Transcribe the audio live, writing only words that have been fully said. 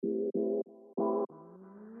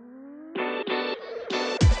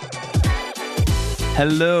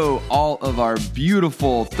Hello, all of our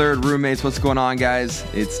beautiful third roommates. What's going on, guys?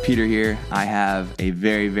 It's Peter here. I have a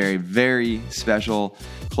very, very, very special,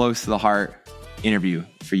 close to the heart interview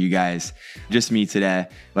for you guys. Just me today,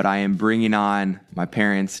 but I am bringing on my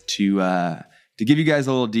parents to give you guys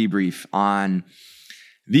a little debrief on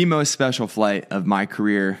the most special flight of my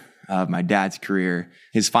career, of my dad's career,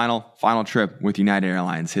 his final trip with United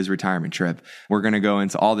Airlines, his retirement trip. We're going to go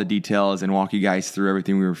into all the details and walk you guys through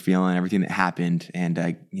everything we were feeling, everything that happened, and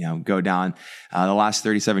go down the last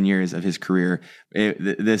 37 years of his career.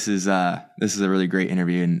 This is a really great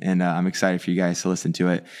interview, and I'm excited for you guys to listen to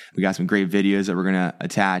it. We got some great videos that we're going to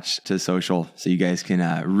attach to social so you guys can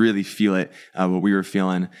really feel it, what we were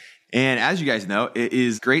feeling. And as you guys know, it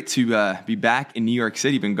is great to be back in New York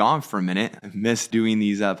City. Been gone for a minute. I've missed doing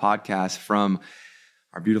these podcasts from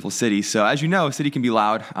our beautiful city. So as you know, city can be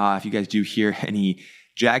loud. If you guys do hear any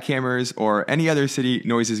jackhammers or any other city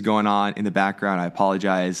noises going on in the background, I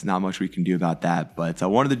apologize. Not much we can do about that. But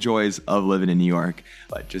one of the joys of living in New York.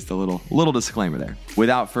 But just a little disclaimer there.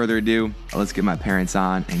 Without further ado, let's get my parents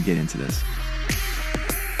on and get into this.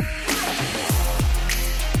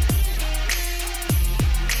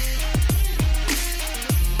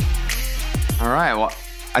 All right. Well,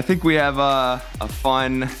 I think we have a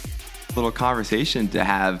fun little conversation to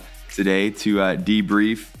have today to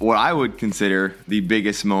debrief what I would consider the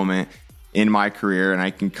biggest moment in my career. And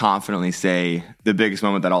I can confidently say the biggest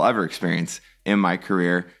moment that I'll ever experience in my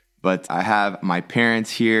career. But I have my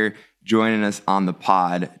parents here joining us on the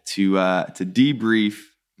pod to debrief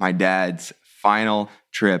my dad's final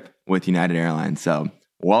trip with United Airlines. So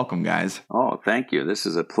welcome, guys. Oh, thank you. This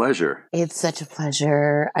is a pleasure. It's such a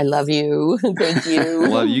pleasure. I love you. Thank you.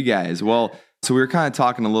 Love you guys. Well, so we were kind of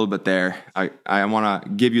talking a little bit there. I want to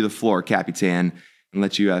give you the floor, Capitan, and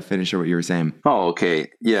let you finish what you were saying. Oh,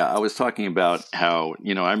 okay. Yeah, I was talking about how,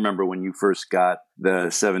 I remember when you first got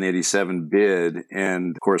the 787 bid,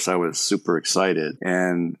 and of course I was super excited.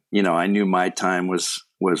 And, I knew my time was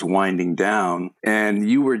winding down, and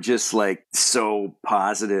you were just like so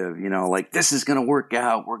positive, like this is going to work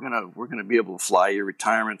out. We're going to be able to fly your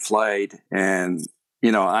retirement flight. And,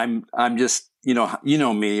 I'm just,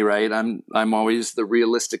 me, right? I'm always the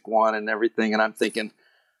realistic one and everything. And I'm thinking,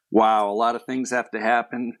 wow, a lot of things have to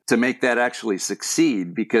happen to make that actually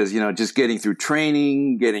succeed, because, just getting through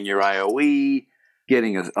training, getting your IOE,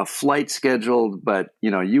 getting a flight scheduled, but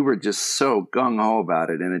you were just so gung-ho about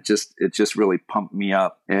it, and it just really pumped me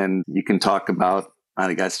up. And you can talk about,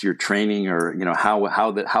 I guess, your training, or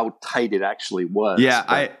how tight it actually was. Yeah,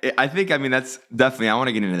 but I think that's definitely, I want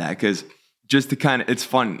to get into that, because just to it's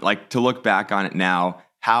fun, like, to look back on it now,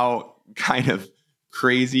 how kind of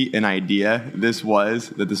crazy an idea this was,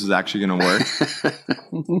 that this was actually going to work.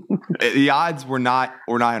 The odds were not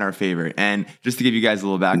in our favor. And just to give you guys a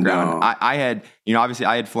little background, no. I had, obviously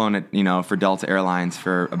I had flown it, for Delta Airlines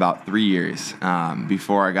for about 3 years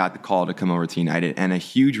before I got the call to come over to United. And a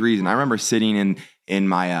huge reason, I remember sitting in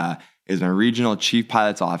my my regional chief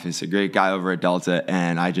pilot's office, a great guy over at Delta,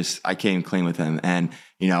 and I came clean with him. And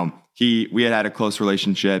we had a close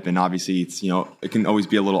relationship, and obviously it's, it can always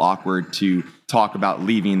be a little awkward to talk about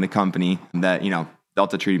leaving the company that,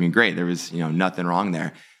 Delta treated me great. There was, nothing wrong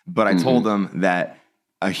there. But I told them that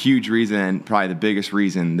a huge reason, probably the biggest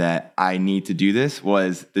reason that I need to do this,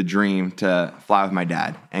 was the dream to fly with my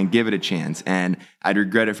dad and give it a chance. And I'd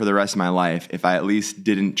regret it for the rest of my life if I at least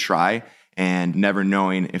didn't try, and never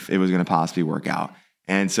knowing if it was going to possibly work out.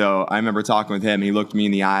 And so I remember talking with him, he looked me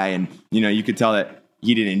in the eye, and, you could tell that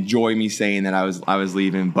he didn't enjoy me saying that I was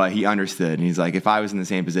leaving, but he understood. And he's like, if I was in the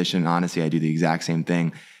same position, honestly, I'd do the exact same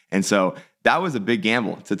thing. And so that was a big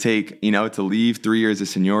gamble to take, to leave 3 years of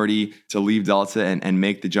seniority, to leave Delta and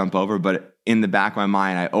make the jump over. But in the back of my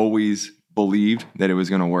mind, I always believed that it was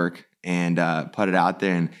going to work, and put it out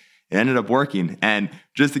there, and it ended up working. And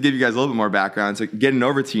just to give you guys a little bit more background, so getting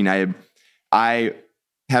over to United, I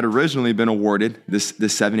had originally been awarded this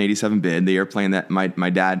 787 bid, the airplane that my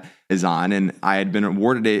dad is on, and I had been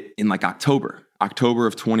awarded it in like October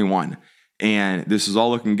of 21. And this was all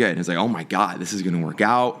looking good. It's like, oh my God, this is going to work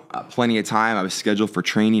out. Plenty of time. I was scheduled for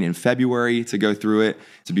training in February to go through it,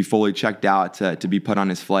 to be fully checked out, to be put on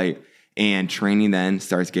his flight. And training then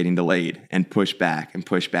starts getting delayed and pushed back.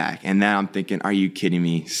 And now I'm thinking, are you kidding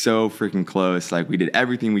me? So freaking close. Like, we did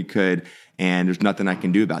everything we could, and there's nothing I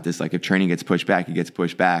can do about this. Like, if training gets pushed back, it gets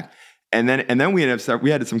pushed back. And then we had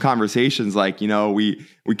some conversations like, we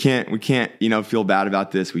can't, feel bad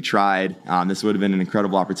about this. We tried. This would have been an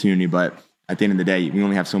incredible opportunity, but at the end of the day, we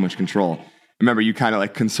only have so much control. I remember you kind of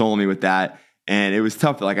like consoling me with that. And it was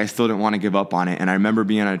tough. Like, I still didn't want to give up on it. And I remember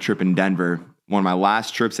being on a trip in Denver one of my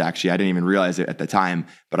last trips, actually. I didn't even realize it at the time,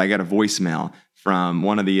 but I got a voicemail from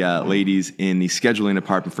one of the ladies in the scheduling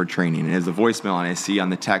department for training. And it's a voicemail, and I see on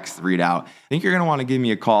the text readout, I think you're going to want to give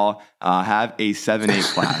me a call, have a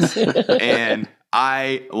 7-8 class. And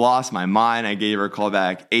I lost my mind. I gave her a call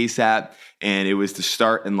back ASAP, and it was to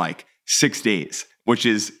start in like 6 days, which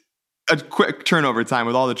is a quick turnover time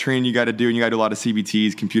with all the training you got to do. And you got to do a lot of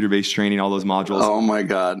CBTs, computer-based training, all those modules. Oh my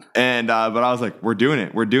God. And, but I was like, we're doing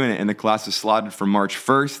it. And the class was slotted for March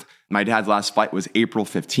 1st. My dad's last flight was April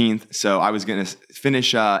 15th. So I was going to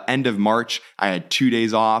finish end of March. I had 2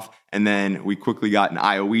 days off. And then we quickly got an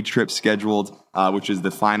IOE trip scheduled, which is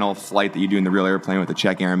the final flight that you do in the real airplane with the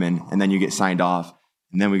check airman. And then you get signed off.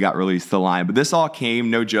 And then we got released to the line. But this all came,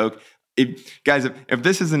 no joke. Guys, if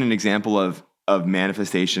this isn't an example of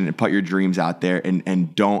manifestation, and put your dreams out there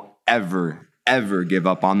and don't ever give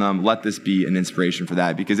up on them, let this be an inspiration for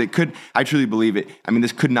that, because I truly believe it. I mean,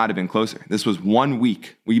 this could not have been closer. This was 1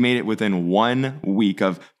 week. We made it within 1 week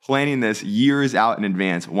of planning this years out in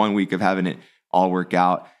advance, 1 week of having it all work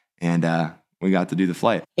out. And we got to do the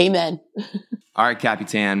flight. Amen. All right,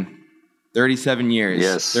 Capitan, 37 years.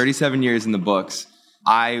 Yes. 37 years in the books.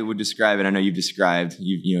 I would describe it. I know you've described,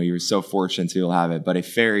 you were so fortunate to have it, but a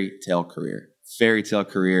fairy tale career.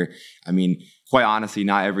 I mean, quite honestly,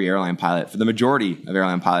 not every airline pilot, for the majority of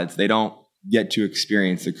airline pilots, they don't get to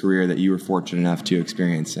experience the career that you were fortunate enough to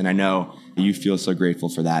experience. And I know you feel so grateful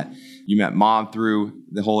for that. You met Mom through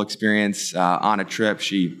the whole experience on a trip.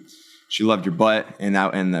 She loved your butt,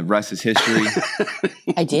 and the rest is history.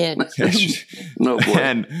 I did. No boy.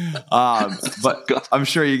 And but I'm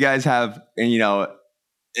sure you guys have,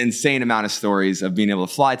 insane amount of stories of being able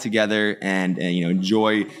to fly together and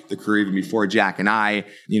enjoy the career even before Jack and I,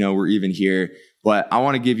 were even here. But I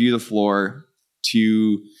want to give you the floor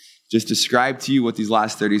to just describe to you what these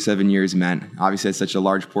last 37 years meant. Obviously, it's such a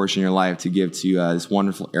large portion of your life to give to this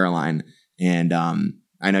wonderful airline. And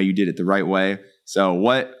I know you did it the right way. So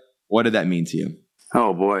what did that mean to you?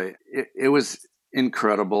 Oh boy, it was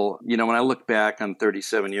incredible. When I look back on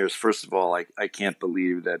 37 years, first of all, I can't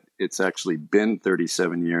believe that it's actually been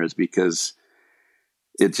 37 years, because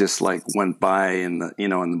it just like went by in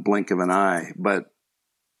the blink of an eye. But,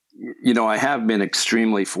 I have been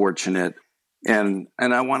extremely fortunate, and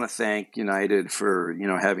I want to thank United for,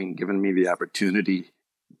 having given me the opportunity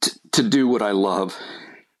to do what I love.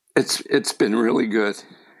 It's been really good.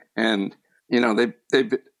 And, they've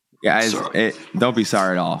Guys, don't be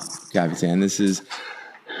sorry at all, Capitan. This is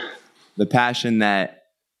the passion that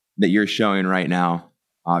you're showing right now.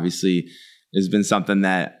 Obviously, has been something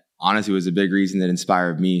that honestly was a big reason that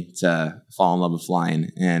inspired me to fall in love with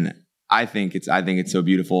flying. And I think it's so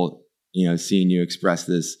beautiful, seeing you express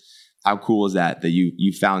this. How cool is that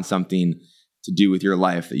you found something to do with your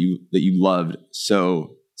life that you loved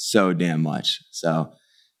so damn much. So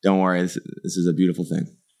don't worry, this is a beautiful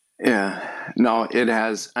thing. Yeah, no, it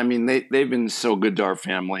has. I mean, they've been so good to our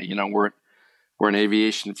family. We're an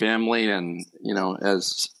aviation family, and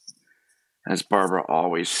as Barbara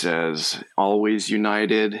always says, always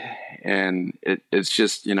united. And it's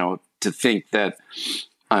just to think that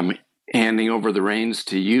I'm handing over the reins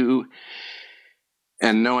to you,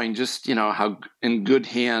 and knowing just how in good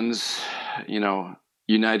hands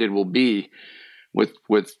United will be with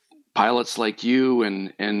pilots like you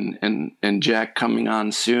and Jack coming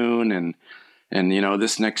on soon, and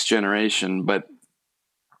this next generation. But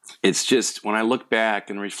it's just, when I look back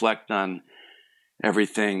and reflect on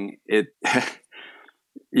everything,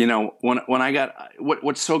 when I got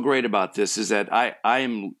what's so great about this is that I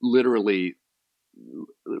am literally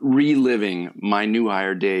reliving my new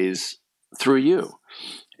hire days through you.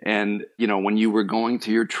 And when you were going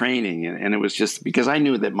to your training, and it was just because I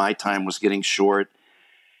knew that my time was getting short.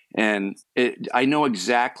 And I know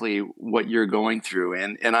exactly what you're going through,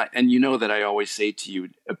 and that I always say to you,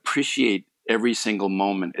 appreciate every single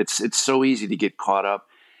moment. It's so easy to get caught up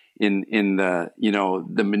in the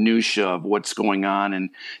the minutia of what's going on, and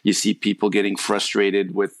you see people getting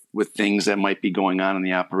frustrated with things that might be going on in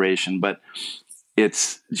the operation. But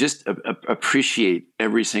it's just appreciate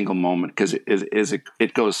every single moment, because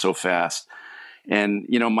it goes so fast. And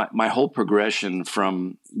my whole progression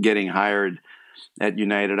from getting hired at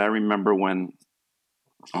United, I remember when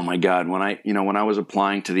I was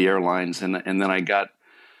applying to the airlines, and then I got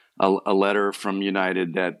a letter from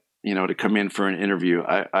United that to come in for an interview.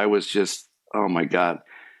 I was just, oh my God,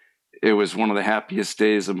 it was one of the happiest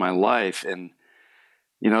days of my life. And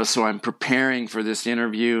so I'm preparing for this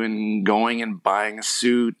interview and going and buying a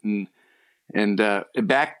suit, and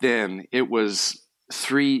back then it was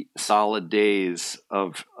 3 solid days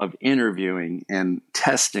of interviewing and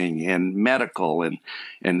testing and medical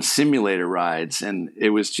and simulator rides. And it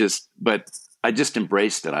was just, but I just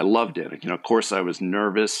embraced it. I loved it. Of course I was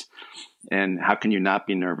nervous, and how can you not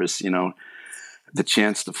be nervous? The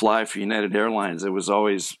chance to fly for United Airlines, it was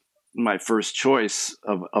always my first choice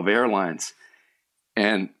of airlines.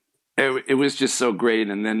 And it was just so great.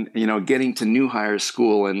 And then, getting to new hire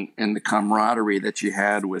school and the camaraderie that you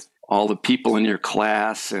had with all the people in your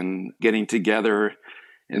class and getting together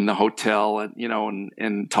in the hotel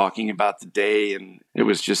and talking about the day. And it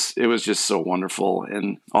was just so wonderful.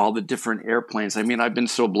 And all the different airplanes. I mean, I've been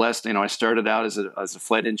so blessed. I started out as a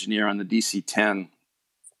flight engineer on the DC-10.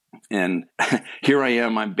 And here I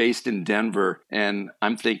am, I'm based in Denver, and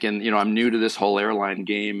I'm thinking, I'm new to this whole airline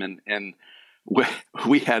game. And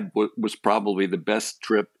we had what was probably the best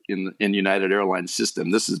trip in United Airlines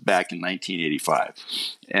system. This is back in 1985.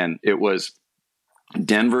 And it was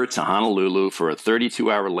Denver to Honolulu for a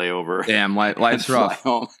 32-hour layover. Damn, life's rough.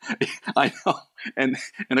 Home. I know. And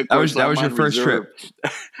of course that was your first reserve. trip.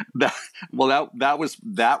 that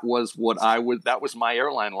was my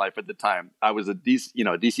airline life at the time. I was a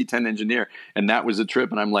DC-10 engineer, and that was a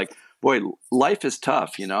trip. And I'm like, boy, life is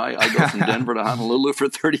tough. I go from Denver to Honolulu for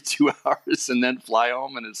 32 hours and then fly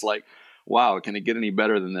home. And it's like, wow, can it get any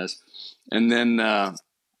better than this? And then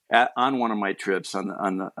on one of my trips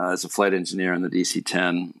as a flight engineer on the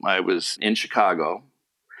DC-10, I was in Chicago,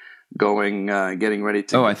 getting ready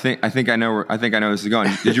to. Oh, I think I know where this is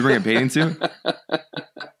going. Did you bring a bathing suit?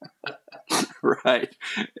 Right.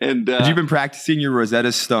 And had you been practicing your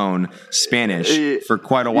Rosetta Stone Spanish for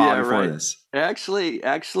quite a while before this? Actually,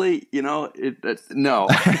 no.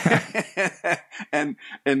 and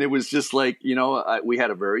it was just like, we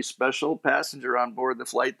had a very special passenger on board the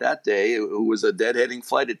flight that day who was a deadheading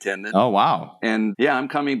flight attendant. Oh, wow. And yeah, I'm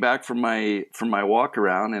coming back from my walk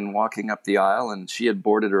around and walking up the aisle, and she had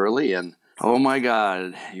boarded early, and oh my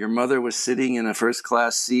God, your mother was sitting in a first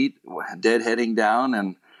class seat, deadheading down.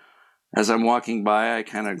 And as I'm walking by, I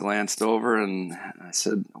kind of glanced over and I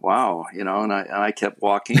said, wow, and I kept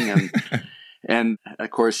walking. And and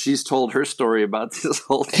of course, she's told her story about this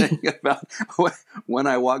whole thing about when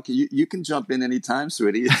I walk. You can jump in anytime,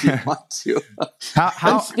 sweetie, if you want to.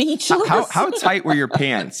 I'm speechless. How tight were your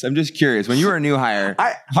pants? I'm just curious. When you were a new hire,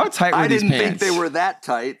 how tight were these pants? I didn't think they were that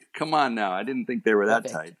tight. Come on now. I didn't think they were that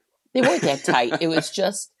tight. They weren't that tight. It was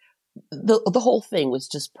just, the whole thing was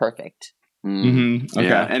just perfect. Mm-hmm. Okay.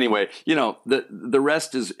 Yeah. Anyway, the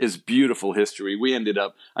rest is beautiful history. We ended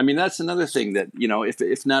up. I mean, that's another thing that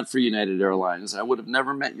if not for United Airlines, I would have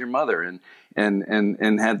never met your mother and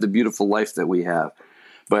had the beautiful life that we have.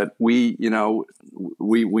 But we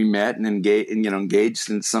met and engaged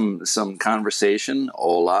in some conversation.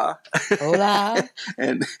 Hola,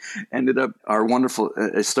 and ended up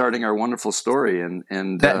starting our wonderful story.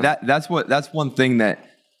 And that's one thing that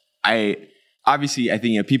Obviously, I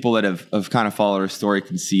think people that have kind of followed our story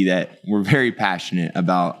can see that we're very passionate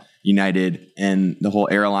about United and the whole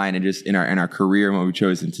airline and just in our career and what we've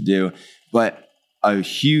chosen to do. But a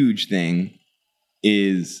huge thing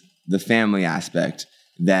is the family aspect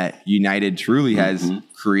that United truly has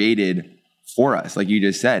created for us. Like you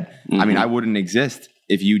just said, I mean, I wouldn't exist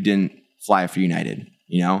if you didn't fly for United,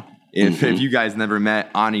 if you guys never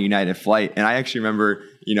met on a United flight. And I actually remember,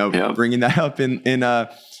 bringing that up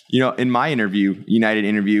in my United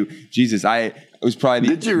interview, Jesus, I was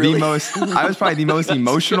probably the most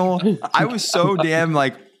emotional. I was so damn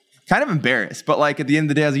kind of embarrassed, but at the end of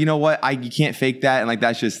the day, I was like, you know what? You can't fake that. And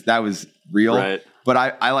that was real. Right. But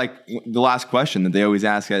I like the last question that they always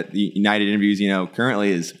ask at the United interviews,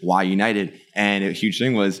 currently is why United? And a huge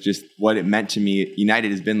thing was just what it meant to me.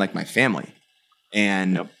 United has been like my family.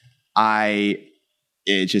 And I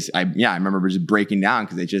remember just breaking down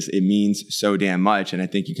because it means so damn much. And I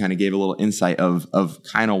think you kind of gave a little insight of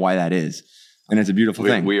kind of why that is. And it's a beautiful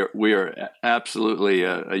thing. We are absolutely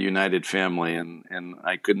a united family. And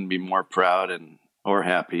I couldn't be more proud or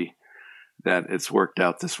happy that it's worked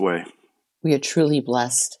out this way. We are truly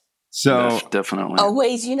blessed. So yes, definitely.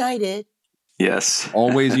 Always united. Yes.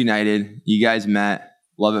 Always united. You guys met,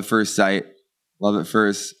 love at first sight, love at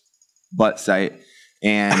first butt sight.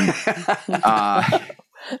 And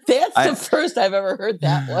that's the first I've ever heard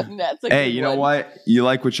that one. That's a hey, you know what? You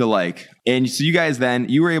like what you like. And so you guys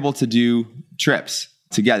you were able to do trips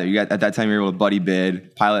together. You got at that time you were able to buddy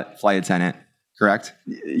bid, pilot, flight attendant, correct?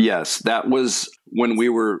 Yes, that was when we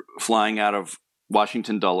were flying out of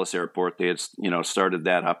Washington Dulles Airport. They had started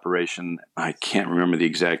that operation. I can't remember the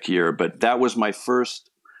exact year, but that was my first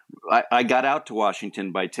I got out to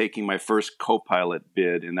Washington by taking my first co-pilot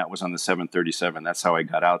bid, and that was on the 737. That's how I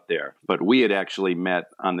got out there. But we had actually met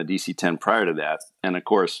on the DC-10 prior to that. And of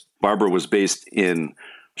course, Barbara was based in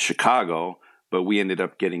Chicago, but we ended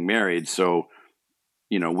up getting married. So,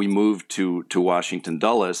 we moved to Washington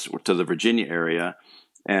Dulles, to the Virginia area.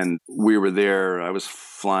 And we were there. I was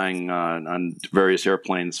flying on various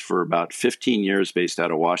airplanes for about 15 years based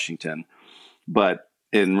out of Washington. But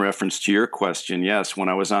in reference to your question, yes, when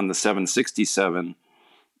I was on the 767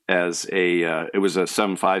 it was a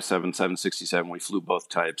 757, 767, we flew both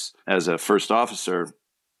types as a first officer.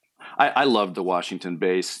 I loved the Washington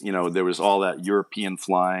base. There was all that European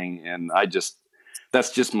flying, and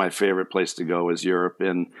that's just my favorite place to go is Europe.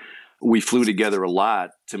 And we flew together a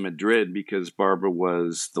lot to Madrid because Barbara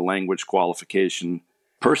was the language qualification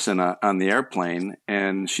person on the airplane,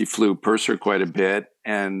 and she flew purser quite a bit.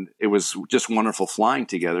 And it was just wonderful flying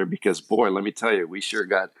together because, boy, let me tell you, we sure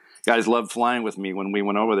guys loved flying with me when we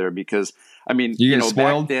went over there because, you get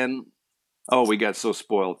spoiled? Back then, we got so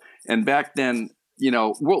spoiled. And back then,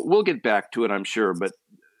 we'll get back to it, I'm sure, but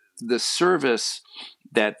the service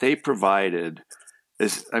that they provided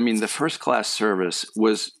the first class service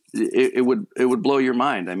was, it would blow your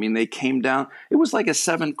mind. They came down, it was like a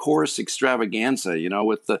 7-course extravaganza,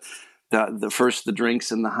 with the first the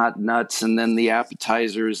drinks and the hot nuts and then the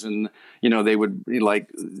appetizers, and they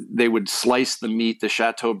would slice the meat, the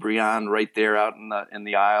Chateaubriand right there out in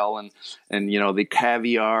the aisle, and the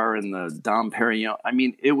caviar and the Dom Perignon.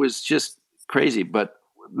 It was just crazy, but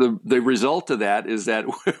the result of that is that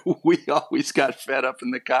we always got fed up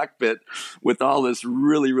in the cockpit with all this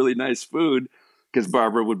really, really nice food because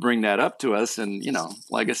Barbara would bring that up to us. And,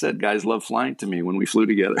 like I said, guys love flying to me when we flew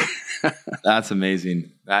together. That's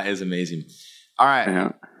amazing. That is amazing. All right,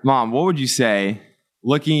 yeah. Mom, what would you say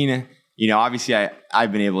looking, obviously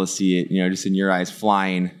I've been able to see it, just in your eyes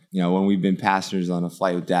flying, when we've been passengers on a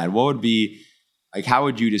flight with Dad, what would be how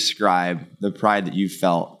would you describe the pride that you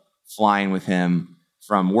felt flying with him,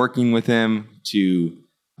 from working with him to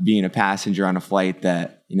being a passenger on a flight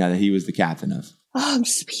that, that he was the captain of? Oh, I'm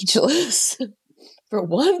speechless. For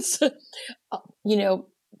once, the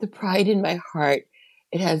pride in my heart,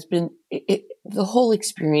 it has been, the whole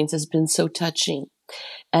experience has been so touching.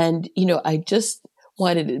 And, I just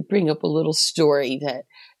wanted to bring up a little story that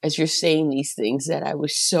as you're saying these things that I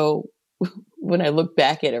was so, when I look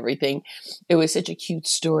back at everything, it was such a cute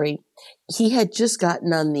story. He had just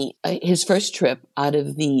gotten on his first trip on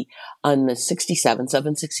the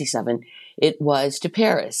 767. It was to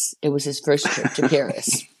Paris. It was his first trip to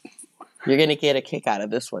Paris. You're going to get a kick out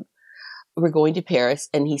of this one. We're going to Paris,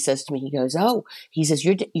 and he says to me, he says,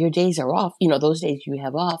 your days are off. Those days you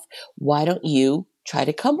have off. Why don't you try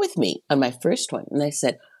to come with me on my first one? And I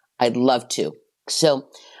said, I'd love to. So,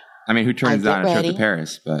 who turns down a trip to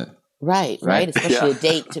Paris? But right, especially a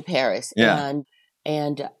date to Paris. Yeah.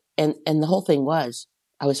 And the whole thing was,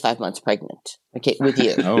 I was 5 months pregnant. Okay, with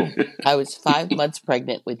you. Oh. I was 5 months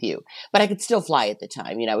pregnant with you, but I could still fly at the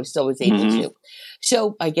time. I was able to.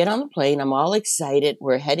 So I get on the plane. I'm all excited.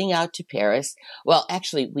 We're heading out to Paris. Well,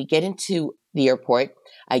 actually, we get into the airport.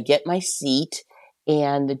 I get my seat,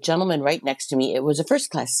 and the gentleman right next to me, it was a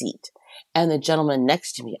first class seat. And the gentleman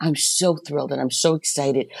next to me, I'm so thrilled and I'm so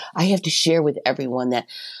excited. I have to share with everyone that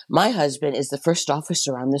my husband is the first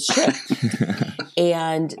officer on this trip.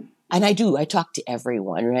 And I talk to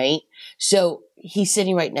everyone, right? So he's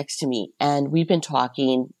sitting right next to me, and we've been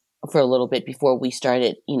talking for a little bit before we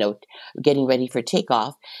started, getting ready for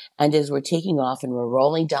takeoff. And as we're taking off and we're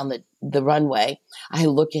rolling down the runway, I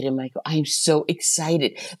look at him, I go, I'm so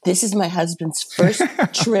excited. This is my husband's first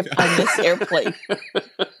trip on this airplane.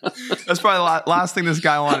 That's probably the last thing this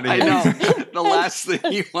guy wanted to hear. I know. The last thing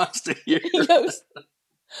he wants to hear. He goes,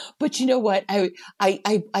 but you know what? I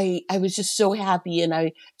was just so happy,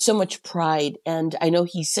 and so much pride, and I know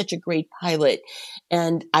he's such a great pilot,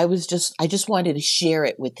 and I just wanted to share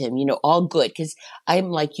it with him, all good, because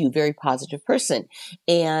I'm like you, very positive person,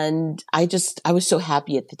 and I was so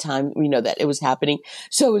happy at the time, that it was happening.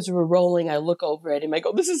 So as we're rolling, I look over at him, I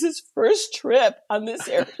go, this is his first trip on this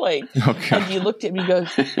airplane. Okay. And he looked at me and goes,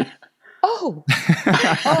 oh,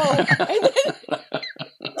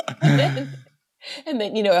 and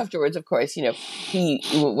then, afterwards, of course,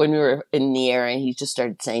 when we were in the air, and he just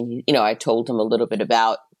started saying, I told him a little bit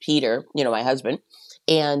about Peter, my husband,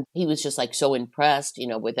 and he was just like so impressed,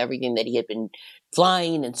 with everything that he had been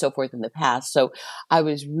flying and so forth in the past. So I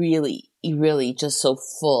was really, really just so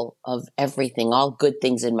full of everything, all good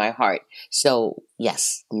things in my heart. So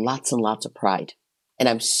yes, lots and lots of pride. And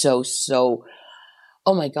I'm so,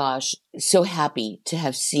 oh my gosh, so happy to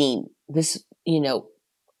have seen this,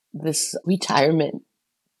 this retirement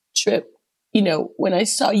trip, when I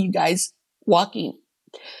saw you guys walking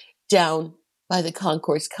down by the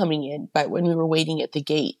concourse coming in, by when we were waiting at the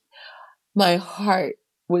gate, my heart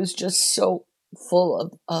was just so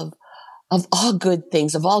full of all good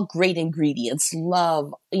things, of all great ingredients,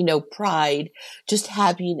 love, pride, just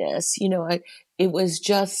happiness. It was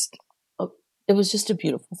just a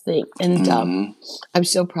beautiful thing. And I'm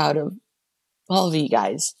so proud of all of you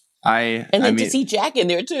guys. To see Jack in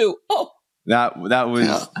there too. Oh, that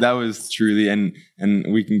was truly, and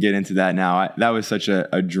we can get into that now. That was such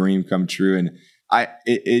a dream come true. And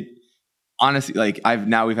it honestly, like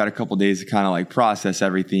we've had a couple of days to kind of like process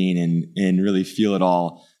everything and really feel it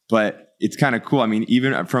all. But it's kind of cool. I mean,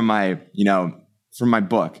 even from my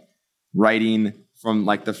book, writing from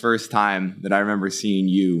like the first time that I remember seeing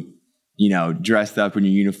you, dressed up in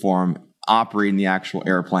your uniform, operating the actual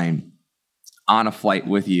airplane on a flight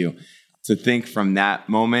with you, to think from that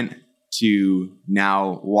moment to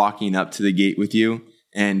now walking up to the gate with you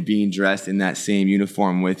and being dressed in that same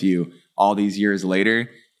uniform with you all these years later,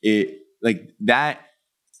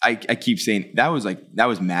 I keep saying that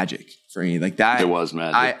was magic for me. Like that, it was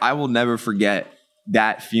magic. I will never forget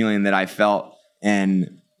that feeling that I felt,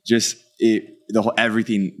 and just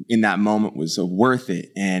everything in that moment was so worth it.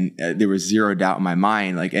 And there was zero doubt in my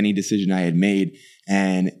mind, like any decision I had made,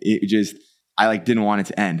 and I didn't want it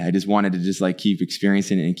to end. I just wanted to just like keep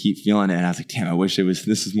experiencing it and keep feeling it. And I was like, damn, I wish this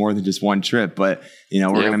was more than just one trip, but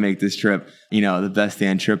we're going to make this trip, the best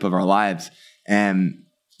damn trip of our lives. And,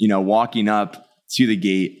 walking up to the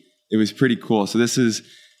gate, it was pretty cool. So we can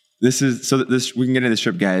get into this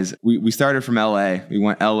trip, guys. We started from LA. We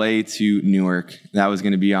went LA to Newark. That was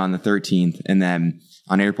going to be on the 13th. And then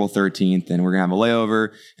on April 13th, and we're going to have a layover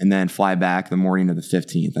and then fly back the morning of the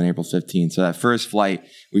 15th, on April 15th. So that first flight,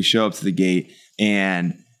 we show up to the gate,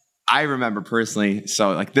 and I remember personally,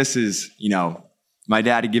 so like this is, my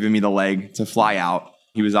dad had given me the leg to fly out.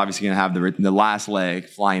 He was obviously going to have the last leg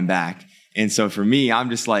flying back. And so for me, I'm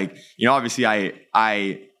just like, obviously I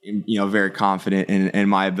am, very confident in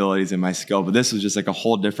my abilities and my skill, but this was just like a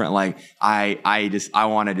whole different, like, I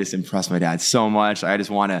want to just impress my dad so much. I just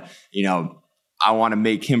want to, I want to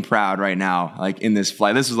make him proud right now, like in this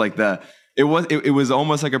flight. This was like it was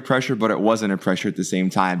almost like a pressure, but it wasn't a pressure at the same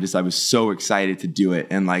time. Just, I was so excited to do it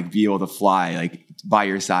and like be able to fly like by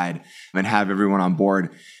your side and have everyone on board.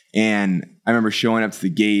 And I remember showing up to the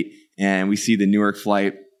gate, and we see the Newark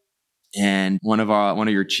flight, and one of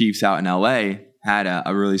your chiefs out in LA had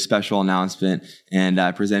a really special announcement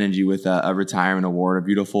and presented you with a retirement award, a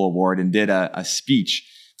beautiful award, and did a speech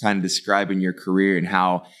kind of describing your career and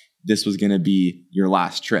how this was going to be your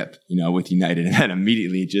last trip, with United. And then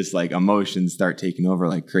immediately just like emotions start taking over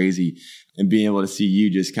like crazy, and being able to see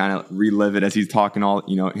you just kind of relive it as he's talking all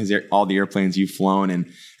the airplanes you've flown.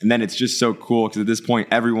 And then it's just so cool, because at this point,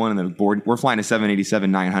 everyone in the board, we're flying a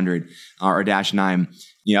 787-900 or -9.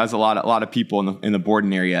 There's a lot of people in the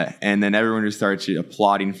boarding area, and then everyone just starts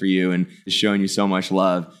applauding for you and showing you so much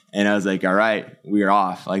love. And I was like, all right, we are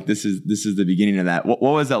off. Like this is the beginning of that. What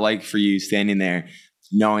was that like for you, standing there,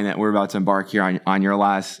 knowing that we're about to embark here on your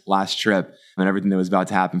last trip and everything that was about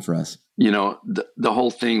to happen for us? The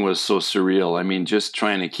whole thing was so surreal. I mean, just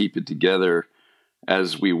trying to keep it together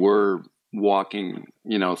as we were walking,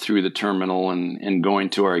 through the terminal and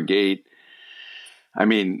going to our gate. I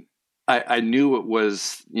mean, I knew it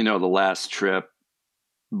was, the last trip,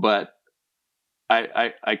 but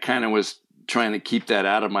I kind of was trying to keep that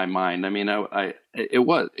out of my mind. I mean, it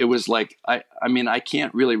was like, I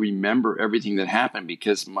can't really remember everything that happened,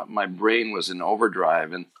 because my brain was in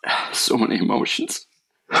overdrive and so many emotions.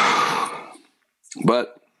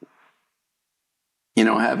 But,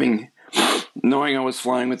 knowing I was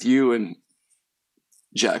flying with you and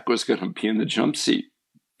Jack was going to be in the jump seat,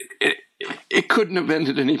 it couldn't have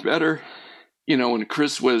ended any better. When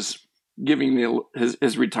Chris was giving me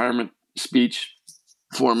his retirement speech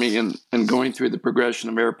for me and going through the progression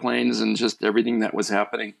of airplanes and just everything that was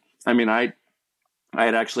happening. I mean, I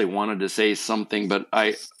had actually wanted to say something, but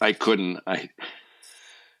I couldn't.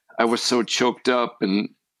 I was so choked up, and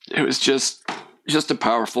it was just a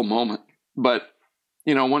powerful moment. But,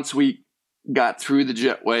 once we got through the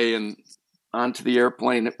jetway and onto the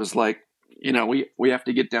airplane, it was like, we have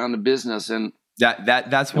to get down to business. And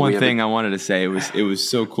that's one thing I wanted to say. It was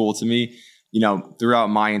so cool to me. Throughout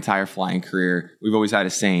my entire flying career, we've always had a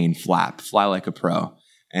saying, fly like a pro.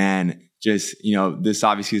 And just,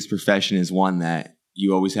 this profession is one that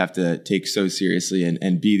you always have to take so seriously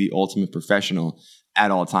and be the ultimate professional at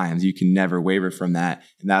all times. You can never waver from that.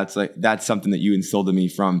 And that's something that you instilled in me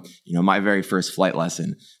from, my very first flight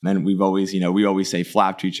lesson. And we've always, we always say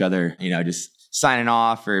flap to each other, just signing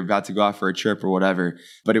off or about to go out for a trip or whatever.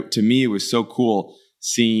 But to me, it was so cool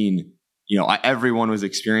seeing, everyone was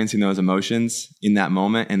experiencing those emotions in that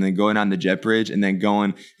moment, and then going on the jet bridge, and then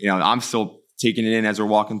going, I'm still taking it in as we're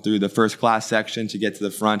walking through the first class section to get to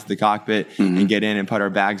the front of the cockpit and get in and put our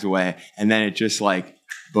bags away. And then it just like,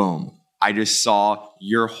 boom. I just saw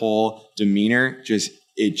your whole demeanor.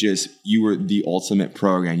 You were the ultimate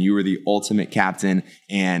program. You were the ultimate captain,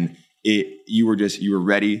 and you were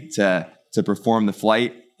ready to perform the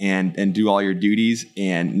flight and do all your duties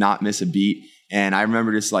and not miss a beat. And I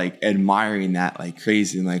remember just like admiring that like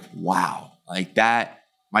crazy and like, wow, like that,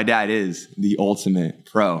 my dad is the ultimate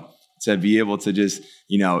pro. To be able to just,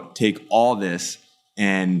 take all this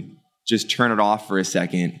and just turn it off for a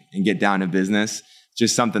second and get down to business.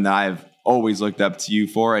 Just something that I've always looked up to you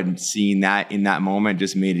for, and seeing that in that moment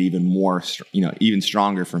just made it even more, even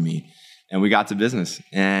stronger for me. And we got to business,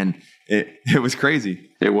 and it was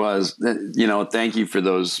crazy. It was, thank you for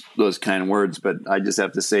those kind words. But I just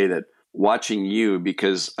have to say that watching you,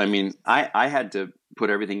 because I had to put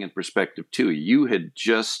everything in perspective too. You had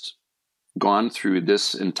just gone through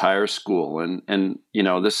this entire school, and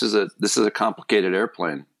this is a complicated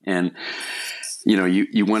airplane, and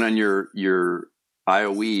you went on your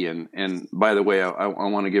IOE, and by the way, I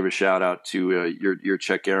want to give a shout out to your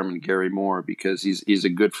check airman Gary Moore, because he's a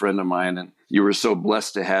good friend of mine, and you were so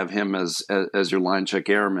blessed to have him as your line check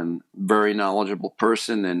airman. Very knowledgeable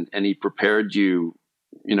person, and he prepared you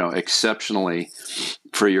exceptionally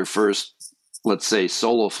for your first, let's say,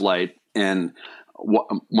 solo flight. And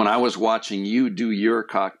when I was watching you do your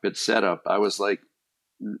cockpit setup, I was like,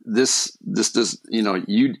 this does,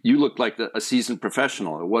 you looked like a seasoned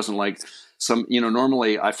professional. It wasn't like some,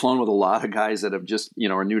 normally I've flown with a lot of guys that have just,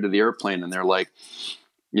 are new to the airplane, and they're like,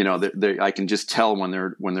 I can just tell when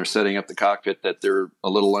they're setting up the cockpit that they're a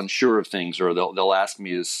little unsure of things, or they'll ask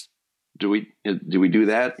me, do we do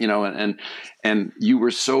that? And you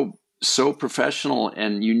were so professional,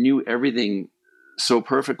 and you knew everything so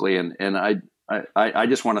perfectly. And I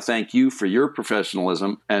just want to thank you for your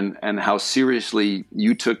professionalism and how seriously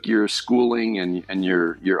you took your schooling and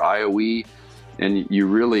your IOE, and you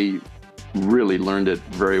really learned it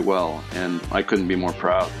very well. And I couldn't be more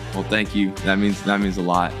proud. Well, thank you. That means a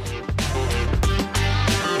lot.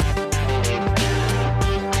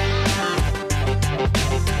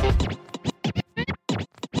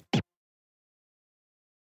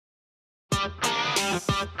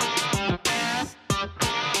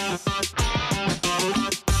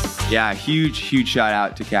 Yeah, huge shout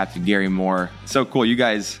out to Captain Gary Moore. So cool. You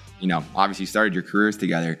guys, obviously started your careers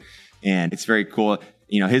together, and it's very cool.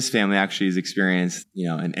 His family actually has experienced,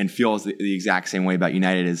 and feels the exact same way about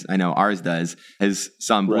United as I know ours does. His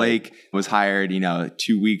son Blake was hired,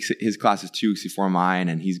 2 weeks. His class is 2 weeks before mine,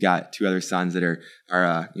 and he's got two other sons that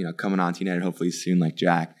are coming on to United hopefully soon, like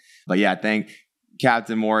Jack. But yeah, thank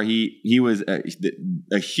Captain Moore. He was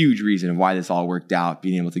a huge reason of why this all worked out,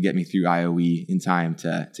 being able to get me through IOE in time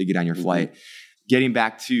to get on your flight. Getting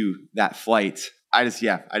back to that flight, I just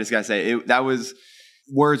gotta say that was.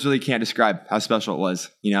 Words really can't describe how special it was.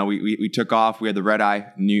 We took off. We had the red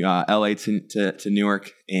eye, LA to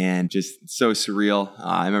Newark, and just so surreal.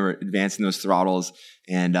 I remember advancing those throttles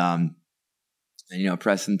and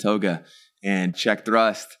pressing toga and check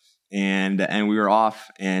thrust, and we were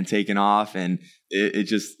off and taking off, and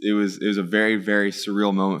it was a very, very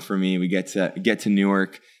surreal moment for me. We get to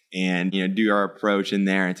Newark and do our approach in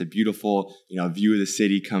there. It's a beautiful view of the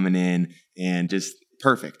city coming in, and just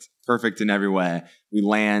perfect in every way. We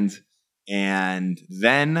land, and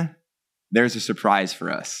then there's a surprise for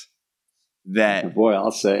us that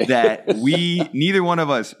I'll say that neither one of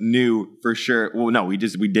us knew for sure. Well, no, we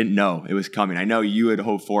didn't know it was coming. I know you had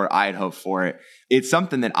hoped for it. I had hoped for it. It's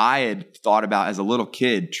something that I had thought about as a little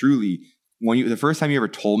kid. Truly, the first time you ever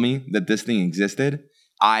told me that this thing existed,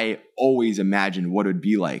 I always imagined what it would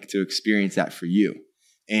be like to experience that for you.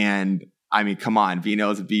 And come on, being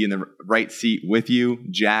able to be in the right seat with you,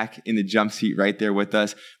 Jack in the jump seat right there with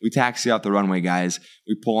us. We taxi out the runway, guys.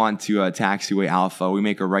 We pull onto taxiway Alpha. We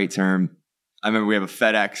make a right turn. I remember we have a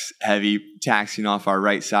FedEx heavy taxiing off our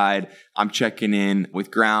right side. I'm checking in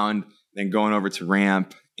with ground, then going over to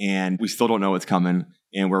ramp, and we still don't know what's coming.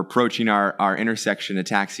 And we're approaching our intersection to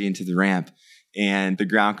taxi into the ramp. And the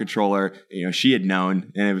ground controller, she had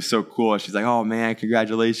known, and it was so cool. She's like, "Oh man,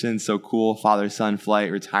 congratulations. So cool. Father-son flight,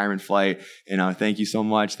 retirement flight. Thank you so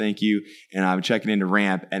much. Thank you." And I'm checking into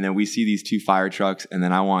ramp, and then we see these two fire trucks. And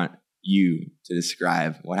then I want you to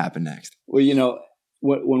describe what happened next. Well,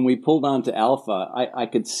 when we pulled onto Alpha, I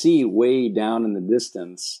could see way down in the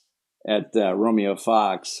distance at Romeo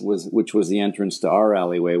Fox, which was the entrance to our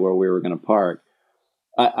alleyway where we were going to park.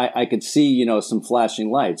 I could see, you know, some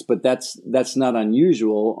flashing lights, but that's not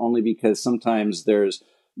unusual, only because sometimes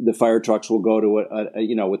the fire trucks will go to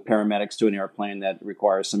you know, with paramedics to an airplane that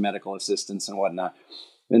requires some medical assistance and whatnot.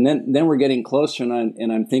 And then we're getting closer,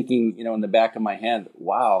 and I'm thinking, you know, in the back of my head,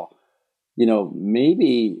 wow, you know,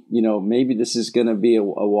 maybe this is going to be a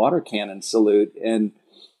water cannon salute. And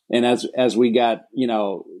as we got, you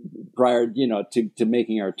know, prior, you know, to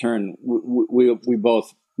making our turn, we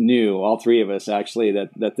both knew, all three of us actually,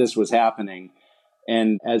 that this was happening.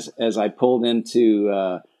 And as I pulled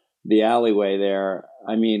into the alleyway there,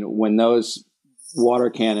 I mean, when those water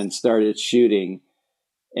cannons started shooting,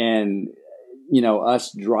 and you know,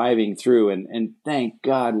 us driving through, and thank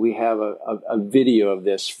God we have a video of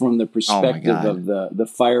this from the perspective of the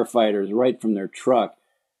firefighters right from their truck.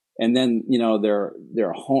 And then, you know,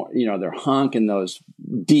 they're honking those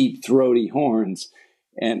deep throaty horns,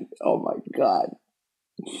 and oh my God.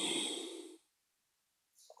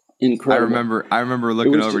 Incredible. I remember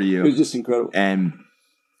looking over to you. It was just incredible. And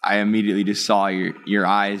I immediately just saw your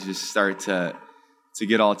eyes just start to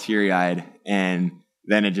get all teary-eyed, and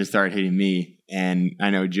then it just started hitting me, and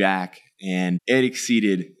I know Jack, and it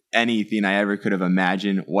exceeded anything I ever could have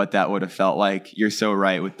imagined what that would have felt like. You're so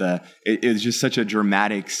right with it was just such a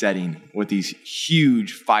dramatic setting with these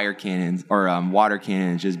huge fire cannons or water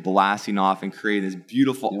cannons just blasting off and creating this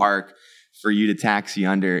beautiful arc for you to taxi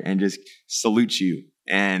under and just salute you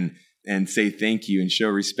and say thank you and show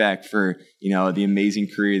respect for, you know, the amazing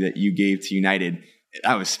career that you gave to United.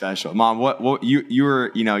 That was special. Mom, what you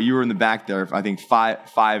were in the back there, I think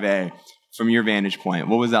 5A from your vantage point.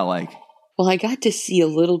 What was that like? Well, I got to see a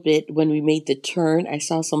little bit when we made the turn. I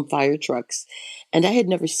saw some fire trucks, and I had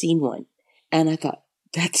never seen one. And I thought,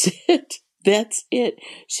 that's it. That's it.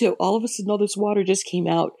 So all of a sudden, all this water just came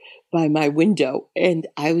out by my window. And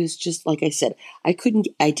I was just, like I said, I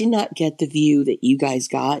did not get the view that you guys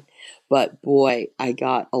got. But boy, I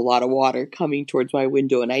got a lot of water coming towards my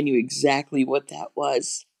window, and I knew exactly what that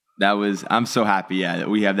was. I'm so happy, that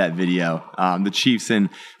we have that video. The Chiefs and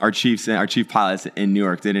our chief pilots in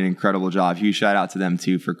Newark did an incredible job. Huge shout out to them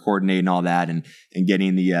too for coordinating all that and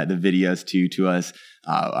getting the videos to us.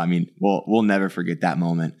 I mean, we'll never forget that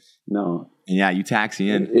moment. No. And yeah, you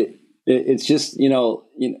taxi in. It's just, you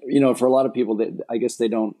know, for a lot of people, I guess they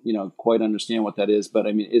don't, you know, quite understand what that is. But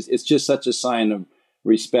I mean, it's just such a sign of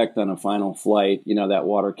respect on a final flight, you know, that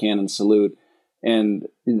water cannon salute. And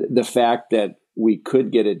the fact that we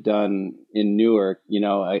could get it done in Newark, you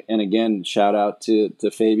know, and again, shout out to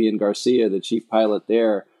Fabian Garcia, the chief pilot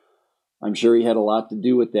there. I'm sure he had a lot to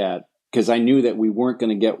do with that, because I knew that we weren't going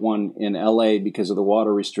to get one in LA because of the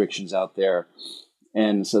water restrictions out there.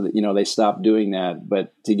 And so that, you know, they stopped doing that.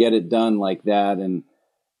 But to get it done like that and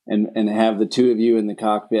have the two of you in the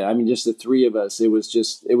cockpit, I mean, just the three of us, it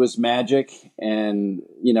was magic. And,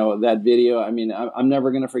 you know, that video, I mean, I'm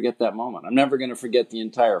never going to forget that moment. I'm never going to forget the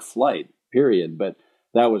entire flight, period. But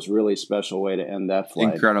that was really a special way to end that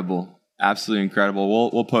flight. Incredible. Absolutely incredible.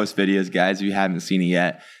 We'll post videos, guys, if you haven't seen it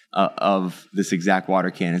yet, of this exact water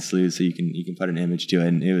cannon salute, so you can put an image to it.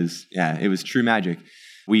 And it was true magic.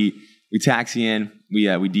 We taxi in,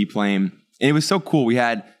 we deplane. And it was so cool.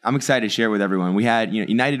 I'm excited to share with everyone. We had, you know,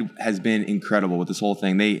 United has been incredible with this whole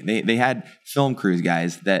thing. They had film crews,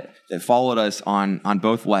 guys, that followed us on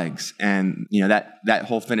both legs. And, you know, that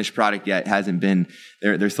whole finished product yet hasn't been,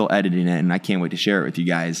 they're still editing it. And I can't wait to share it with you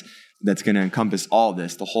guys. That's going to encompass all of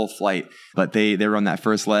this, the whole flight. But they were on that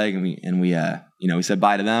first leg, and we said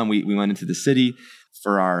bye to them. We went into the city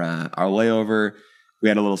for our layover. We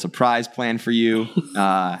had a little surprise plan for you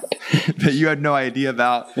that you had no idea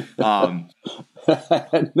about. I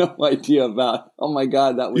had no idea about. Oh my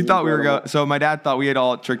God, that was. You thought incredible. We were going. So my dad thought we had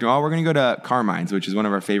all tricked him. Oh, we're going to go to Carmine's, which is one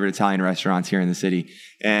of our favorite Italian restaurants here in the city.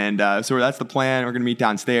 And so that's the plan. We're going to meet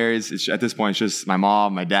downstairs. At this point, it's just my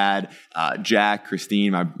mom, my dad, Jack,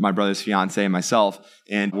 Christine, my brother's fiance, and myself.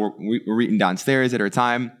 And we're eating downstairs at our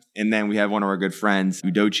time. And then we have one of our good friends,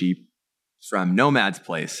 Udochi, from Nomad's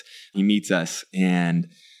place. He meets us, and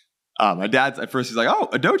my dad's at first, he's like, "Oh,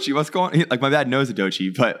 Udochi, what's going on?" Like, my dad knows Udochi,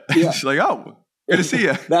 but he's like, "Oh, good to see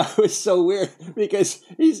you." That was so weird, because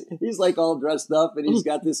he's like all dressed up, and he's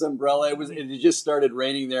got this umbrella. It just started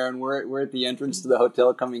raining there, and we're at the entrance to the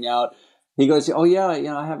hotel coming out. He goes, "Oh yeah, you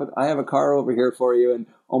know, I have a car over here for you." And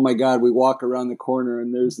oh my God, we walk around the corner,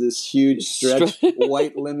 and there's this huge stretch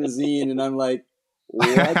white limousine, and I'm like,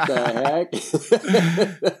 what the heck?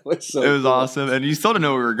 It was cool. Awesome. And you still didn't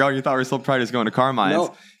know where we were going. You thought we were still probably just going to Carmine's.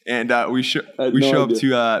 Nope. And we show up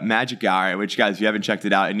to Magic Hour, which, guys, if you haven't checked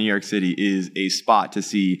it out, in New York City is a spot to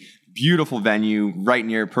see beautiful venue right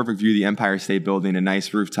near, perfect view of the Empire State Building, a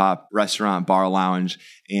nice rooftop restaurant, bar, lounge.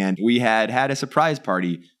 And we had a surprise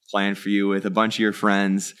party planned for you with a bunch of your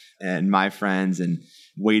friends and my friends, and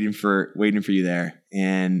waiting for you there.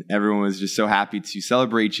 And everyone was just so happy to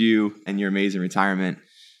celebrate you and your amazing retirement.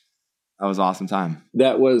 That was an awesome time.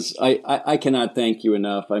 That was, I cannot thank you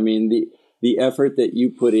enough. I mean, the effort that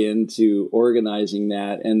you put into organizing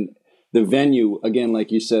that, and the venue, again,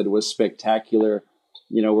 like you said, was spectacular.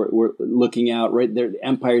 You know, we're looking out right there. The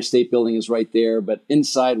Empire State Building is right there, but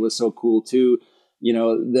inside was so cool too. You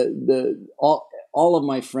know, all of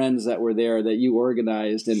my friends that were there that you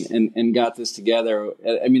organized and got this together.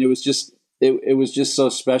 I mean, it was just so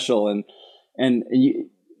special. And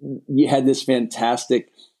you had this fantastic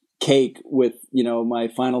cake with, you know, my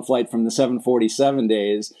final flight from the 747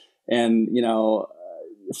 days, and, you know,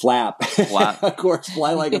 Flap. Of course,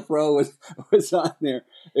 Fly Like a Pro was on there.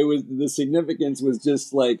 It was, the significance was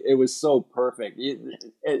just like, it was so perfect.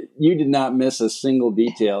 You did not miss a single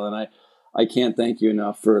detail. And I can't thank you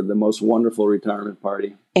enough for the most wonderful retirement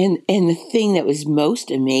party. And the thing that was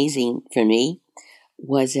most amazing for me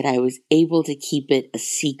was that I was able to keep it a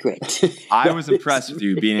secret. I was impressed with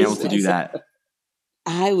you being able to do that.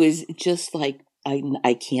 I was just like,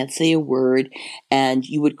 I can't say a word, and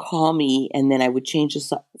you would call me, and then I would change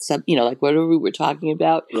the you know, like whatever we were talking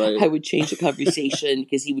about, right. I would change the conversation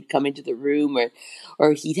because he would come into the room,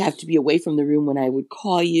 or he'd have to be away from the room when I would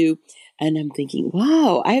call you. And I'm thinking,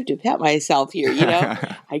 wow, I have to pat myself here, you know.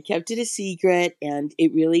 I kept it a secret, and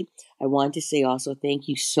it really, I want to say also thank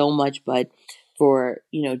you so much, Bud, for,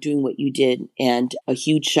 you know, doing what you did. And a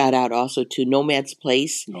huge shout out also to Nomad's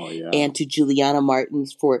Place and to Juliana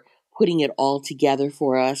Martins for putting it all together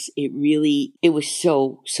for us. It was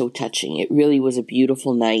so touching. It really was a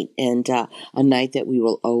beautiful night, and a night that we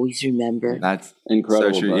will always remember. That's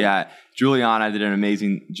incredible. So true. Yeah. Juliana did an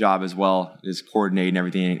amazing job as well, just coordinating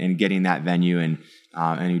everything and getting that venue, and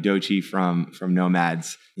Udochi from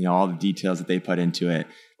Nomads, you know, all the details that they put into it.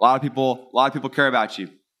 A lot of people care about you,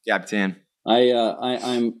 Capitan. I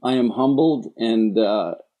am humbled, and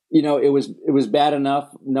you know, it was bad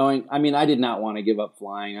enough knowing. I mean, I did not want to give up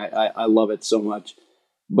flying. I love it so much,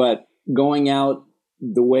 but going out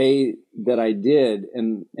the way that I did,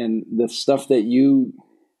 and the stuff that you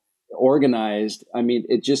organized, I mean,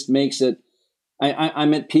 it just makes it.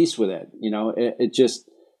 I'm at peace with it. You know, it just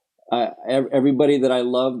everybody that I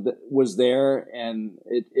loved was there, and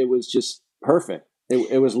it was just perfect.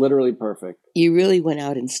 It was literally perfect. You really went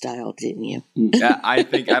out in style, didn't you? Yeah, I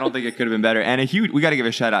don't think it could have been better. And we got to give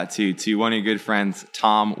a shout out to one of your good friends,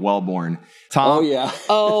 Tom Wellborn. Tom, oh yeah,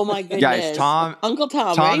 oh my goodness, guys, Uncle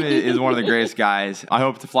Tom. Tom right? is one of the greatest guys. I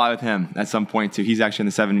hope to fly with him at some point too. He's actually in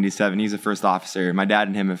the 787. He's a first officer. My dad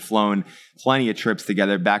and him have flown plenty of trips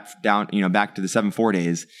together back to the 747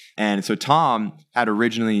 days. And so Tom had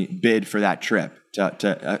originally bid for that trip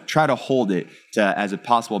to try to hold it as a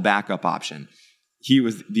possible backup option. He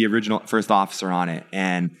was the original first officer on it.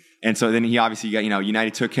 And so then he obviously got, you know,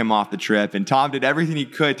 United took him off the trip, and Tom did everything he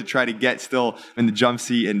could to try to get still in the jump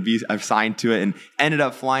seat and be assigned to it, and ended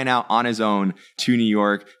up flying out on his own to New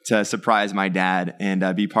York to surprise my dad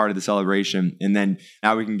and be part of the celebration. And then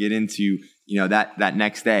now we can get into, you know, that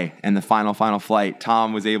next day and the final flight.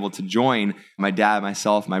 Tom was able to join my dad,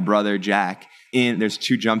 myself, my brother, Jack. There's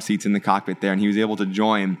 2 jump seats in the cockpit there, and he was able to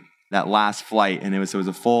join that last flight, and it was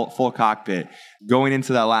a full cockpit going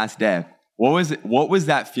into that last day. What was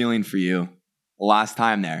that feeling for you the last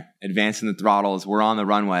time there? Advancing the throttles, we're on the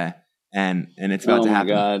runway, and it's about to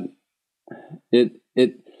happen. Oh my God!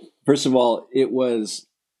 It first of all, it was,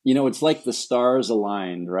 you know, it's like the stars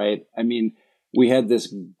aligned, right? I mean, we had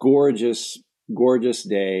this gorgeous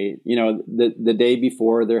day. You know, the day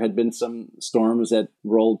before there had been some storms that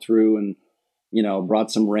rolled through and, you know,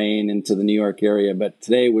 brought some rain into the New York area. But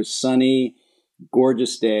today was sunny,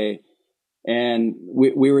 gorgeous day. And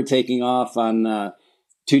we were taking off on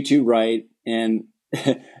 22 right. And,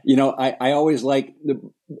 you know, I always like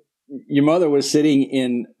your mother was sitting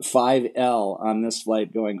in 5L on this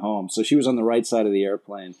flight going home. So she was on the right side of the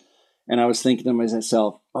airplane. And I was thinking to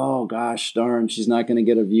myself, oh gosh, darn, she's not going to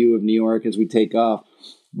get a view of New York as we take off.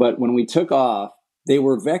 But when we took off, they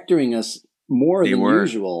were vectoring us more than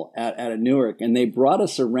usual at Newark, and they brought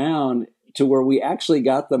us around to where we actually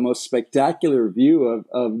got the most spectacular view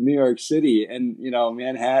of New York City and, you know,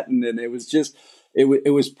 Manhattan, and it was just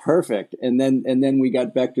it was perfect. And then we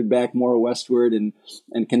got vectored back more westward and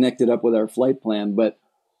connected up with our flight plan. But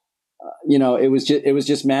you know, it was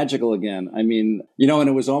just magical again. I mean, you know, and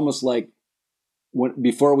it was almost like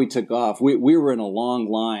before we took off, we were in a long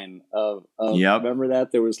line of yep. Remember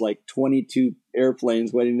that there was like 22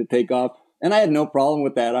 airplanes waiting to take off. And I had no problem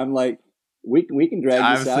with that. I'm like, we can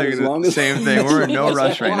drag this out as long as same thing. We're in no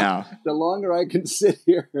rush right now. The longer I can sit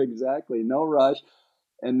here, exactly, no rush.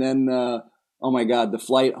 And then, oh my God, the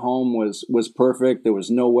flight home was perfect. There was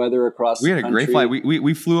no weather across the country. We had a great flight.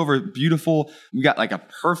 We flew over beautiful. We got like a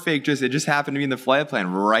perfect, it just happened to be in the flight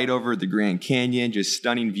plan right over the Grand Canyon, just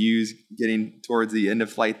stunning views getting towards the end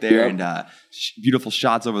of flight there, and beautiful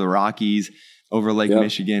shots over the Rockies, over Lake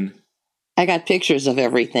Michigan. I got pictures of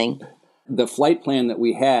everything. The flight plan that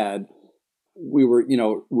we had, we were,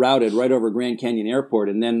 routed right over Grand Canyon Airport,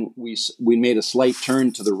 and then we made a slight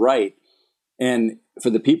turn to the right. And for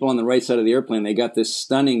the people on the right side of the airplane, they got this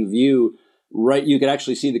stunning view. Right, you could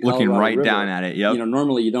actually see the Colorado looking right River. down at it. Yep.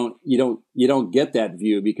 Normally you don't get that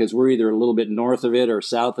view because we're either a little bit north of it or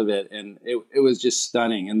south of it, and it was just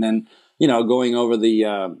stunning. And then going over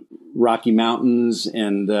the Rocky Mountains,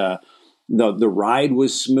 and the ride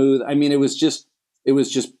was smooth. I mean, it was just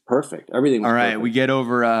perfect. Everything was all right. perfect. We get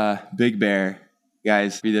over Big Bear.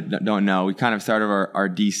 Guys, we don't know, we kind of started our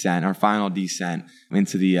descent, our final descent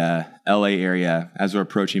into the LA area as we're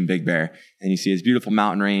approaching Big Bear. And you see this beautiful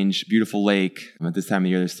mountain range, beautiful lake. At this time of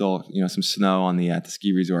year, there's still some snow on the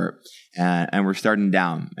ski resort. And we're starting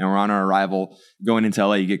down. And we're on our arrival. Going into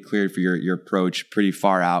LA, you get cleared for your approach pretty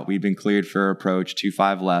far out. We've been cleared for approach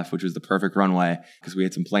 25 left, which was the perfect runway because we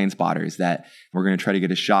had some plane spotters that we're going to try to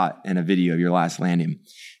get a shot and a video of your last landing.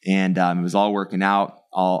 And it was all working out,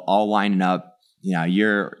 all lining up.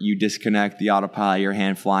 You disconnect the autopilot, your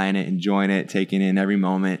hand flying it, enjoying it, taking in every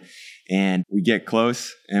moment. And we get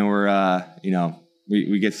close and we're,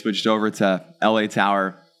 we get switched over to LA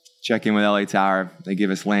Tower, check in with LA Tower. They give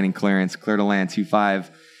us landing clearance, clear to land 25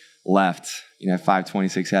 left,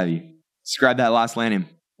 526 heavy. Describe that last landing.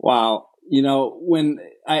 Wow. When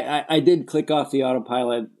I did click off the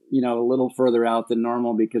autopilot, a little further out than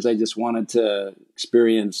normal because I just wanted to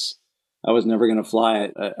experience. I was never going to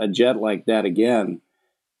fly a jet like that again.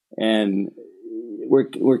 And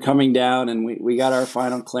we're coming down and we got our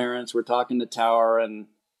final clearance. We're talking to Tower and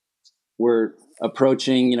we're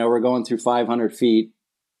approaching, we're going through 500 feet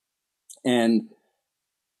and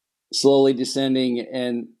slowly descending.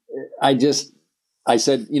 And I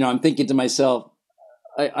said, I'm thinking to myself,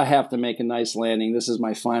 I have to make a nice landing. This is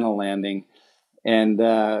my final landing. And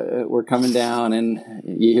we're coming down and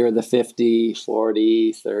you hear the 50,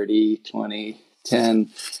 40, 30, 20, 10.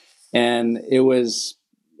 And it was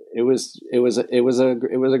a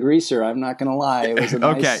greaser. I'm not going to lie. It was a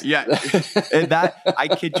nice... Okay. Yeah. That, I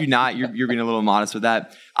kid you not. You're being a little modest with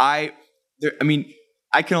that. I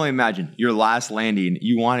can only imagine your last landing.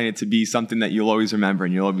 You wanted it to be something that you'll always remember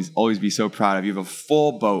and you'll always be so proud of. You have a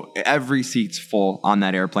full boat. Every seat's full on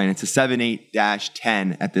that airplane. It's a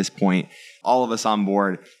 78-10 at this point. All of us on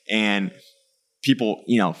board and people,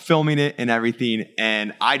 filming it and everything.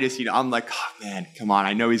 And I just, I'm like, oh man, come on.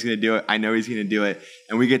 I know he's going to do it. I know he's going to do it.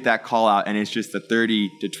 And we get that call out and it's just the 30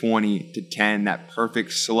 to 20 to 10, that perfect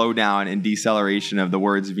slowdown and deceleration of the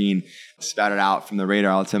words being spouted out from the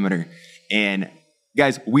radar altimeter. And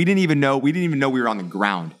guys, we didn't even know we were on the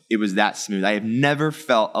ground. It was that smooth. I have never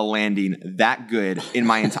felt a landing that good in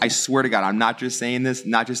my entire, I swear to God, I'm not just saying this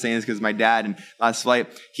because my dad and last flight,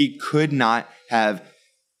 he could not have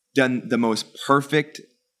done the most perfect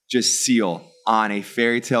just seal on a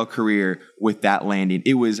fairy tale career with that landing.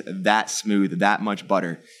 It was that smooth, that much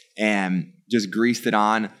butter, and just greased it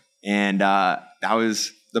on. And that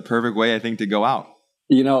was the perfect way, I think, to go out.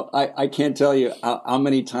 I can't tell you how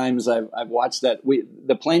many times I've watched that.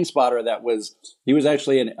 The plane spotter he was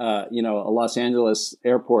actually a Los Angeles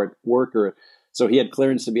airport worker, so he had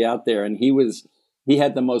clearance to be out there, and he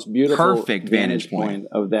had the most beautiful perfect vantage point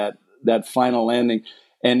of that final landing,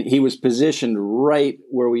 and he was positioned right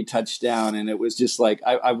where we touched down, and it was just like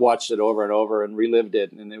I watched it over and over and relived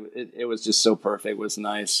it, and it was just so perfect. It was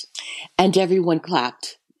nice, and everyone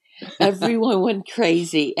clapped. Everyone went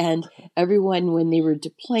crazy, and everyone, when they were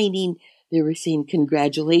deplaning, they were saying,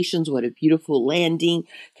 congratulations, what a beautiful landing,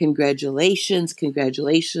 congratulations.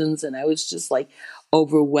 And I was just like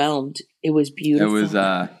overwhelmed. It was beautiful. It was,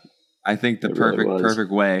 I think, the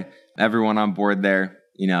perfect way. Everyone on board there,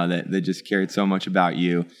 that just cared so much about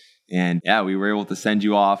you. And yeah, we were able to send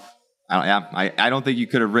you off. I don't think you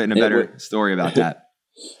could have written a better story about that.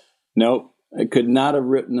 Nope. I could not have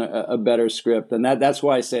written a better script. And that's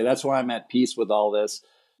why I'm at peace with all this,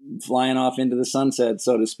 flying off into the sunset,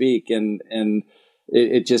 so to speak. And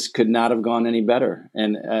it just could not have gone any better.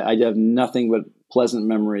 And I have nothing but pleasant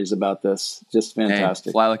memories about this. Just fantastic.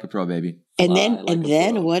 Hey, fly like a pro, baby. And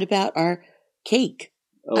then what about our cake?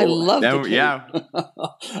 Oh, I love the cake. Yeah.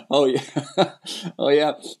 Oh, yeah. Oh,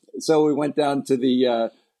 yeah. So we went down to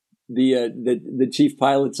the the chief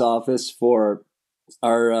pilot's office for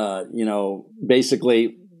our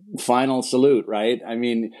basically final salute, right? I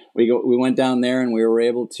mean, we went down there and we were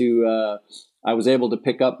able to. I was able to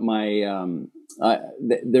pick up my.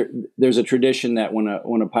 There's a tradition that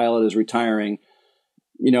when a pilot is retiring,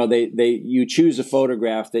 you choose a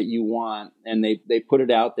photograph that you want, and they put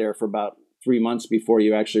it out there for about 3 months before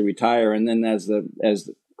you actually retire, and then as the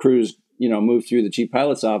crews move through the chief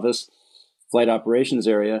pilot's office, flight operations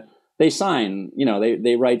area, they sign.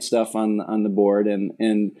 They write stuff on the board,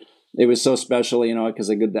 and it was so special, because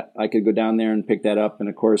I could go down there and pick that up, and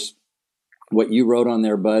of course, what you wrote on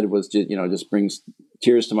there, Bud, was just brings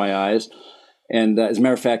tears to my eyes. And as a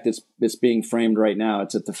matter of fact, it's being framed right now.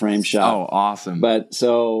 It's at the frame shop. Oh, awesome! But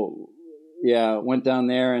so, yeah, went down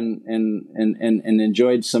there and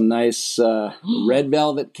enjoyed some nice red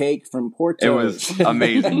velvet cake from Porto. It was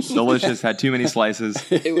amazing, delicious. Had too many slices.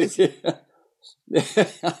 It was.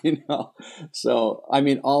 I know. So, I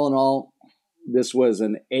mean, all in all, this was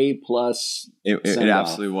an A+. It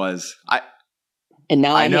absolutely was. And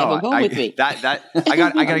now I know. have a go with me. I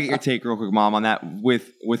gotta get your take real quick, Mom, on that.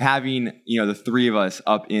 With having the three of us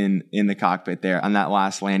up in the cockpit there on that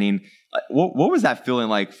last landing, what was that feeling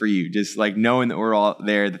like for you? Just like knowing that we're all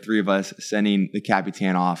there, the three of us sending the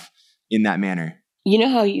Capitan off in that manner. You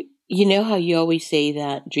know how you always say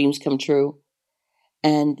that dreams come true,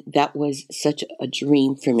 and that was such a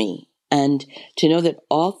dream for me. And to know that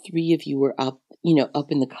all three of you were up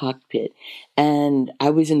in the cockpit, and I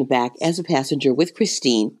was in the back as a passenger with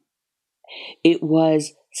Christine. It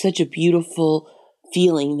was such a beautiful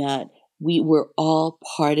feeling that we were all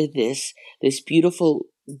part of this beautiful,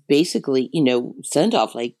 basically, send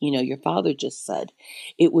off, like, your father just said.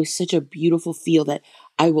 It was such a beautiful feel that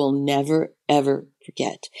I will never, ever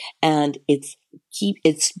forget. And it's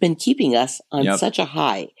been keeping us on such a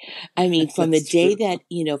high. I mean, from the day that,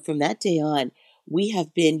 from that day on, we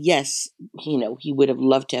have been, yes, he would have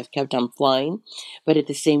loved to have kept on flying, but at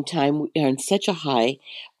the same time, we are on such a high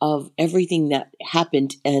of everything that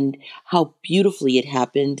happened and how beautifully it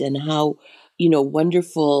happened and how,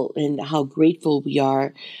 wonderful and how grateful we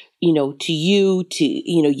are, to you, to,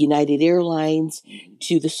 United Airlines,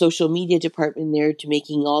 to the social media department there, to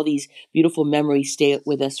making all these beautiful memories stay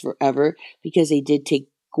with us forever, because they did take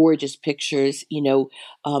gorgeous pictures,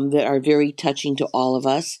 that are very touching to all of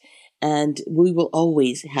us. And we will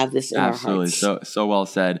always have this in our hearts. So well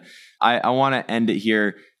said. I want to end it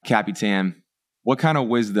here, Capitan. What kind of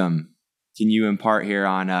wisdom can you impart here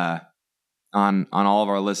on all of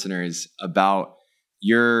our listeners about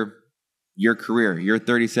your career, your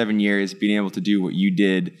 37 years, being able to do what you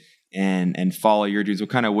did and follow your dreams? What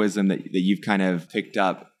kind of wisdom that you've kind of picked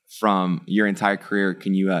up from your entire career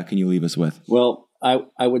can you leave us with? Well,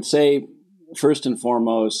 I would say first and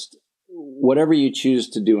foremost, whatever you choose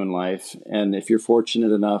to do in life, and if you're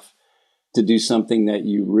fortunate enough to do something that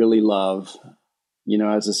you really love,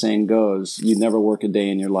 as the saying goes, you never work a day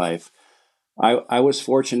in your life. I was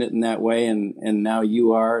fortunate in that way, and now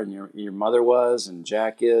you are, and your mother was, and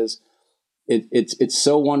Jack is. It's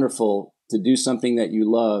so wonderful to do something that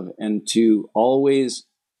you love and to always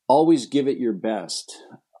give it your best.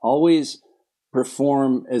 Always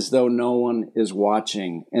perform as though no one is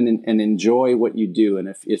watching, and enjoy what you do. And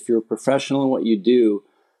if you're a professional in what you do,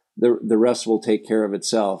 the rest will take care of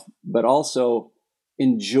itself. But also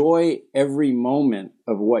enjoy every moment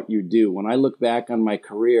of what you do. When I look back on my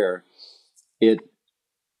career,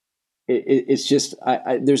 it's just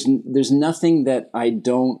there's nothing that I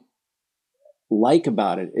don't like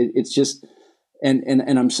about it. It's just. And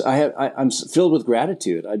I'm filled with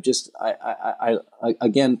gratitude. I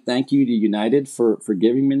again, thank you to United for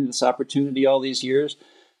giving me this opportunity all these years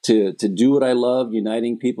to do what I love,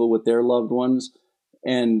 uniting people with their loved ones,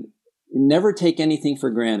 and never take anything for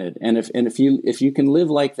granted. And if you can live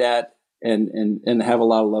like that and have a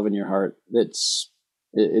lot of love in your heart, it's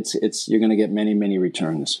you're going to get many, many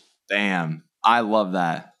returns. Damn, I love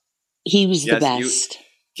that. He was the best.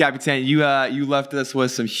 Capitan, you left us with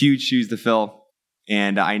some huge shoes to fill.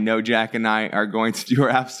 And I know Jack and I are going to do our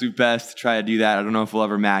absolute best to try to do that. I don't know if we'll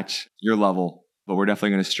ever match your level, but we're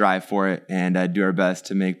definitely going to strive for it and do our best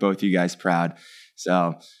to make both you guys proud.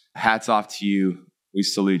 So hats off to you. We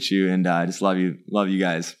salute you and just love you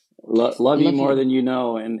guys. Love you more than you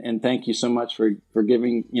know. And thank you so much for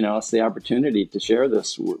giving us the opportunity to share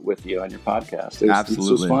this with you on your podcast.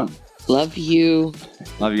 Absolutely. It was fun. Love you.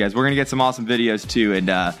 Love you guys. We're going to get some awesome videos too and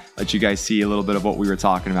let you guys see a little bit of what we were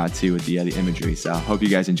talking about too with the imagery. So hope you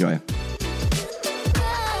guys enjoy.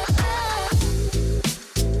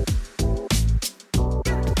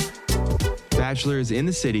 Bachelors in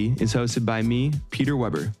the City is hosted by me, Peter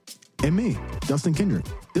Weber. And me, Dustin Kendrick.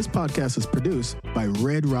 This podcast is produced by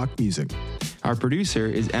Red Rock Music. Our producer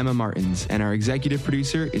is Emma Martins, and our executive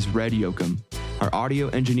producer is Red Yoakum. Our audio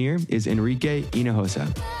engineer is Enrique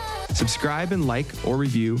Hinojosa. Subscribe and like or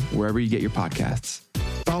review wherever you get your podcasts.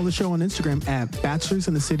 Follow the show on Instagram at Bachelors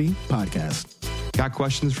in the City Podcast. Got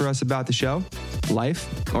questions for us about the show, life,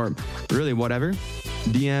 or really whatever?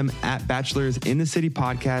 DM at Bachelors in the City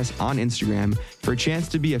Podcast on Instagram for a chance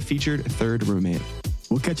to be a featured third roommate.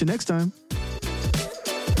 We'll catch you next time.